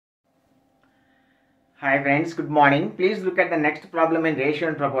Hi friends, good morning. Please look at the next problem in ratio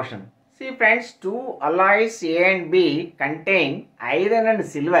and proportion. See friends, two alloys A and B contain iron and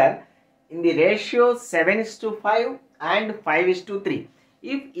silver in the ratio 7:5 and 5:3.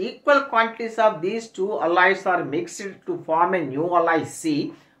 If equal quantities of these two alloys are mixed to form a new alloy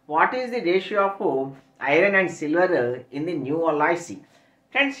C, what is the ratio of iron and silver in the new alloy C?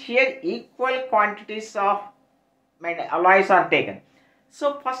 Friends, here equal quantities of alloys are taken. So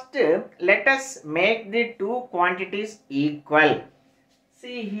first let us make the two quantities equal.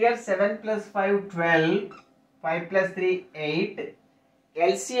 See here 7 plus 5 12, 5 plus 3 8.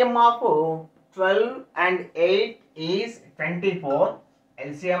 LCM of 12 and 8 is 24.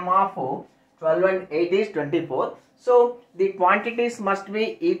 LCM of 12 and 8 is 24. So the quantities must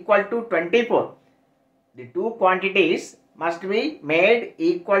be equal to 24. The two quantities must be made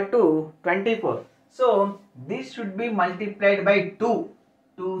equal to 24. So this should be multiplied by 2.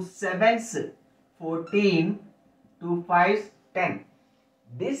 2 sevens 14, 2 fives 10.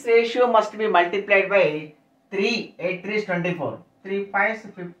 This ratio must be multiplied by 3. 8 3 is 24. 3 fives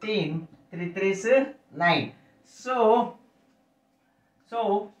 15. 3 3 is 9. So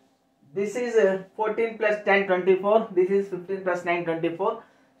this is 14 plus 10 24. This is 15 plus 9 24.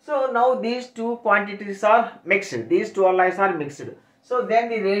 So now these two quantities are mixed. These two alloys are mixed. So then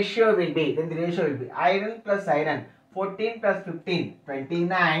the ratio will be iron plus iron. 14 plus 15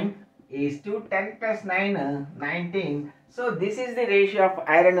 29 is to 10 plus 9 19. So this is the ratio of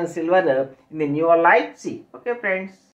iron and silver in the new alloy C. Okay friends.